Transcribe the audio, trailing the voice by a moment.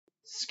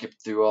skip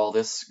through all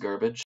this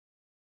garbage.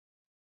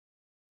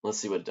 Let's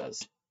see what it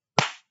does.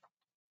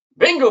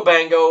 Bingo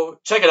bango!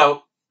 Check it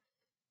out.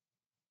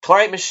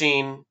 Client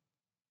machine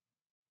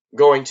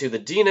going to the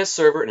DNS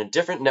server in a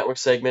different network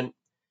segment,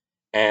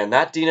 and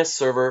that DNS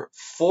server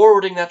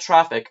forwarding that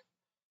traffic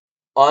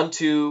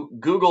onto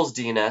Google's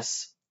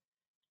DNS,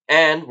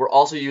 and we're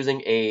also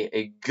using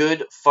a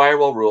good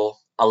firewall rule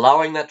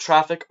allowing that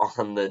traffic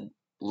on the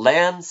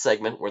LAN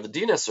segment where the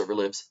DNS server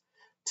lives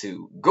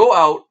to go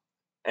out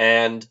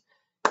and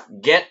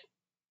get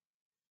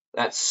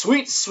that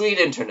sweet, sweet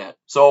internet.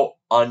 So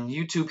on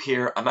YouTube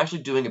here, I'm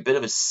actually doing a bit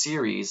of a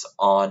series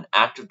on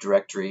Active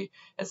Directory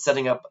and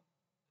setting up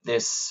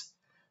this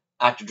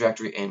Active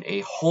Directory in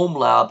a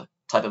HomeLab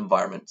type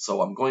environment.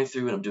 So I'm going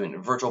through and I'm doing it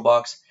in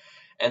VirtualBox.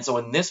 And so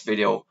in this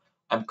video,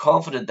 I'm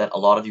confident that a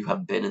lot of you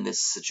have been in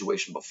this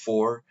situation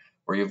before,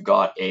 where you've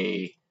got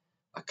a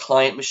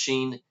client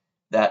machine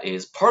that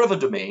is part of a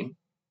domain,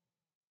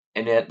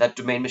 and that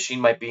domain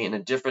machine might be in a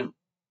different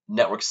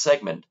network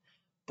segment,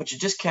 but you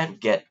just can't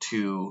get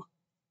to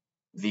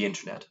the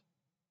internet.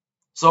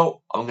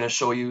 So I'm going to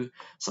show you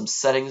some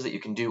settings that you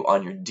can do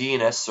on your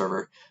DNS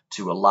server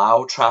to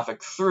allow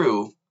traffic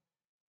through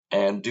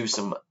and do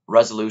some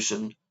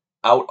resolution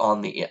out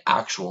on the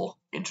actual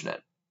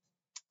internet.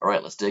 All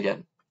right, let's dig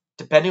in.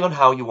 Depending on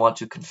how you want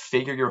to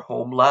configure your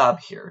HomeLab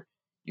here,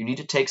 you need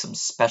to take some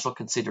special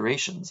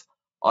considerations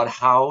on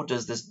how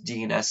does this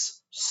DNS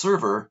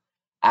server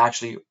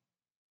actually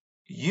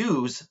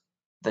use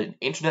the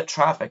internet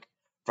traffic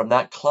from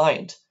that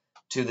client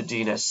to the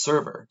DNS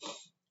server.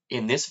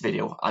 In this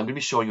video, I'm going to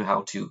be showing you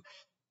how to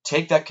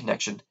take that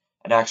connection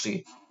and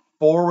actually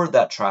forward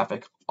that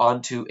traffic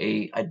onto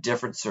a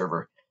different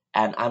server,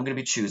 and I'm going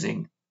to be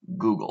choosing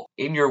Google.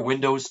 In your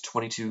Windows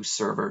 22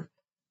 server,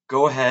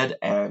 go ahead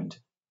and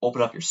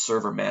open up your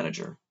server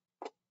manager.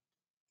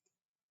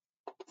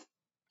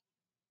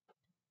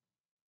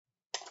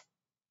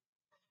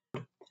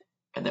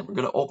 And then we're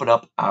going to open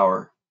up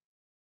our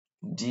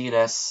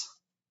DNS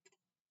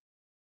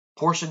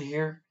portion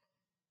here,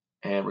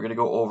 and we're going to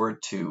go over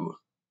to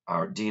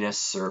our DNS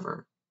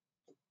server.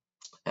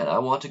 And I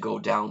want to go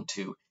down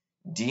to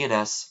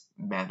DNS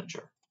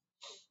manager.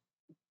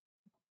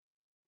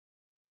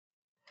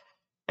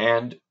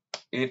 And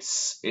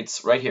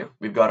it's right here.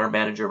 We've got our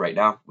manager right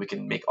now. We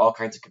can make all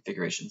kinds of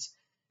configurations.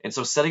 And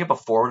so setting up a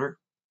forwarder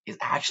is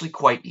actually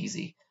quite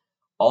easy.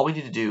 All we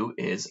need to do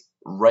is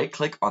right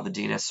click on the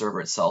DNS server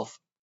itself,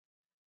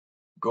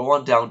 go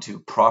on down to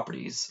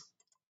properties,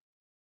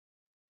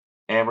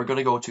 and we're going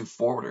to go to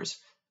forwarders.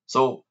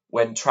 So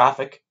when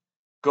traffic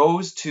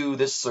goes to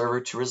this server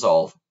to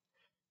resolve,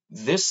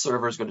 this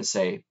server is going to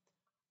say,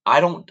 I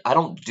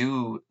don't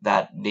do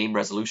that name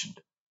resolution.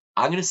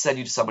 I'm going to send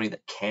you to somebody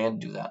that can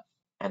do that.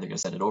 And they're going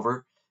to send it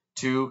over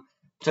to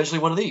potentially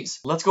one of these.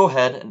 Let's go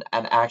ahead and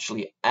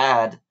actually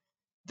add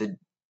the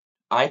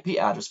IP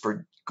address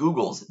for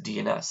Google's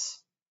DNS.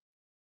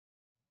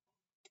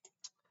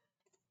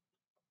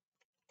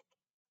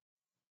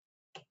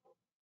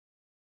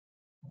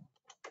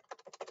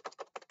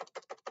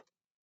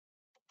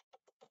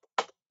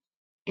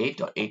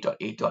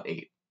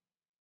 .8.8.8.8.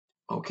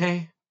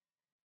 Okay.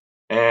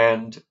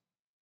 And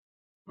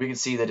we can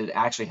see that it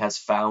actually has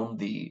found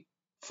the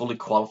fully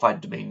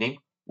qualified domain name,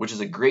 which is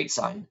a great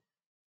sign.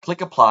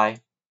 Click apply,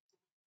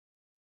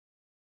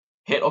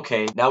 hit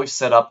OK. Now we've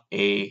set up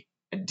a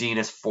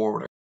DNS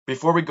forwarder.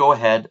 Before we go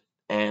ahead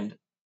and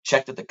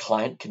check that the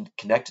client can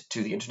connect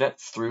to the internet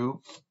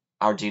through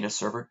our DNS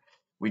server,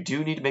 we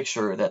do need to make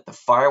sure that the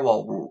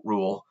firewall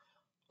rule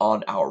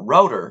on our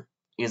router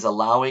is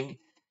allowing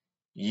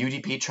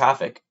UDP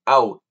traffic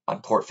out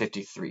on port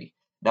 53.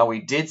 Now we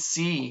did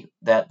see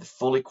that the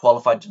fully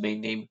qualified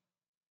domain name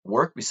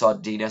worked. We saw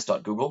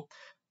dns.google.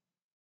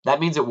 That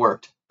means it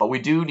worked, but we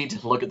do need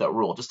to look at that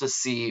rule just to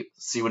see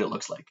what it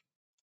looks like.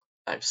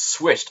 I've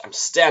switched. I'm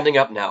standing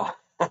up now.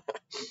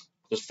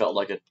 Just felt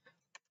like it.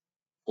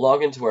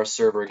 Log into our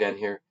server again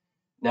here.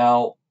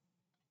 Now,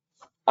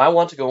 I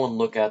want to go and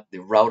look at the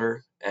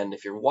router, and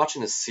if you're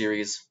watching this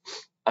series,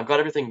 I've got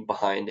everything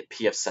behind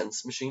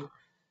pfSense machine.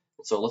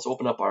 So let's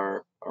open up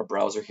our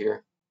browser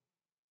here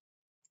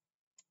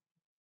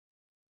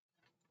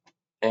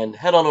and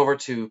head on over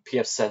to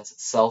pfSense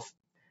itself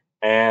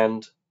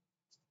and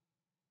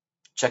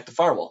check the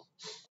firewall.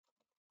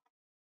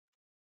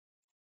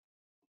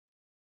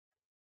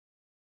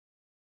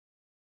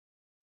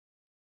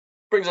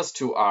 Brings us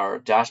to our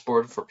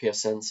dashboard for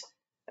pfSense,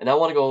 and I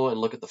want to go and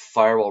look at the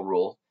firewall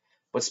rule,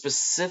 but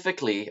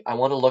specifically I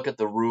want to look at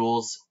the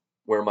rules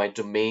where my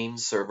domain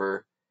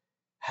server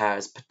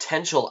has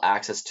potential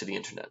access to the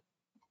internet.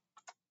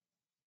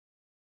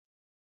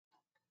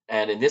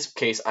 And in this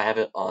case, I have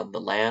it on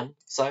the LAN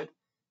side.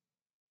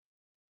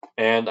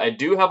 And I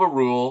do have a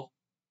rule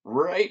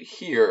right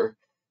here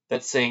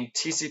that's saying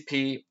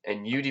TCP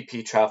and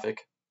UDP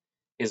traffic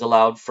is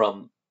allowed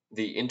from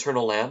the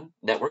internal LAN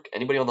network,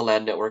 anybody on the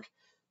LAN network,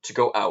 to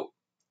go out.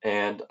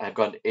 And I've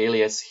got an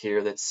alias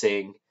here that's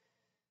saying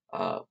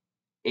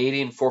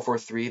 80 and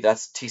 443,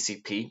 that's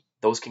TCP.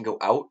 Those can go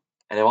out.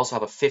 And I also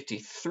have a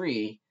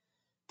 53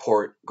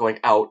 port going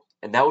out,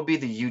 and that would be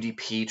the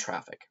UDP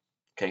traffic.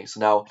 Okay, so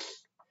now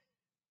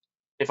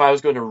if I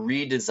was going to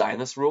redesign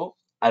this rule,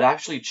 I'd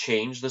actually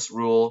change this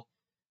rule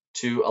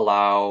to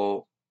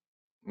allow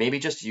maybe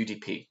just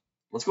UDP.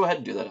 Let's go ahead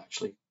and do that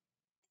actually.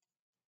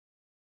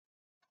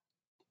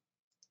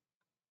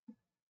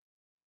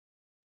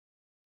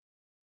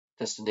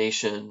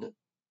 Destination,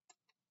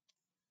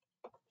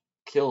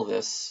 kill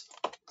this.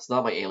 It's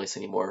not my alias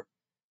anymore.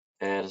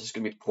 And it's just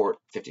going to be port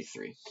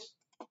 53.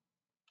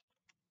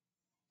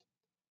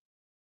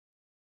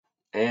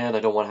 And I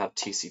don't want to have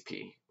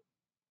TCP.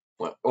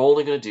 We're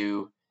only going to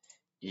do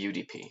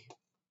UDP.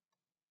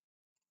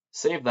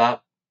 Save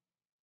that.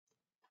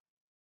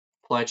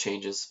 Apply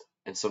changes.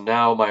 And so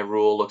now my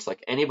rule looks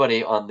like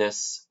anybody on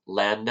this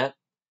LAN net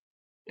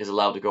is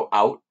allowed to go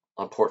out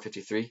on port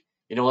 53.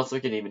 You know, let's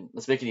make it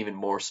even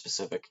more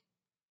specific.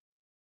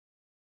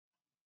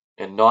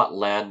 And not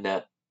LAN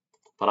net,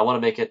 but I want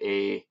to make it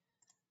a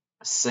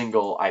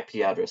single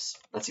IP address.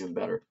 That's even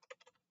better.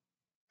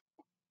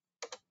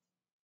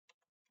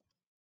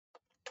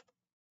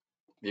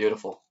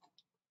 Beautiful.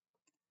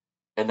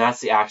 And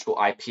that's the actual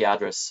IP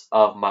address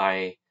of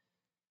my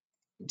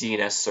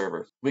DNS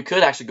server. We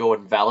could actually go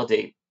and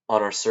validate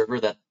on our server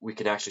that we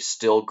can actually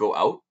still go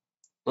out.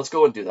 Let's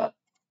go and do that.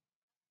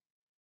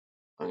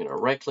 I'm going to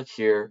right click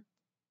here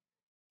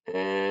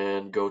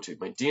and go to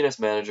my DNS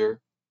manager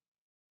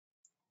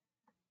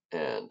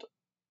and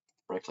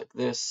right click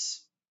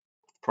this,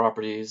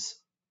 properties,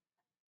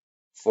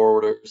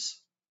 forwarders.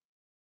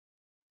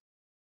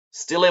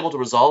 Still able to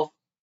resolve?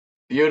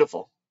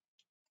 Beautiful.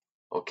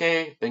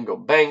 Okay, bingo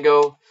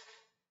bango.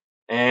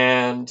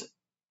 And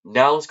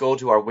now let's go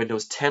to our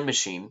Windows 10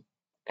 machine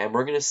and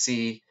we're going to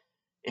see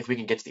if we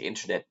can get to the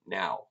internet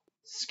now.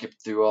 Skip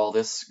through all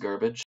this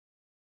garbage.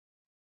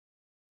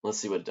 Let's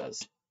see what it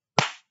does.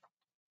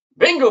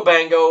 Bingo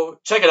bango,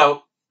 check it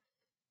out.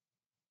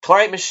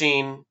 Client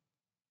machine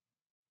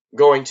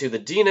going to the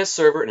DNS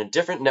server in a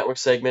different network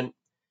segment,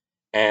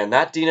 and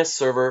that DNS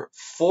server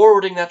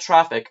forwarding that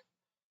traffic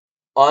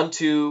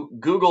onto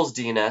Google's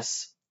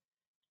DNS,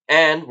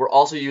 and we're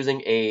also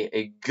using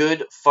a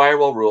good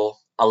firewall rule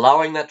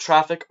allowing that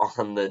traffic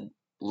on the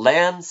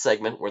LAN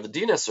segment where the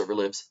DNS server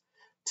lives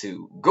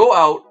to go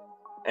out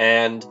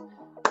and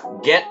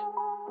get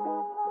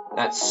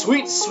that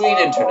sweet, sweet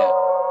internet.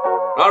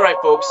 All right,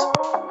 folks.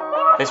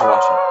 Thanks for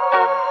watching.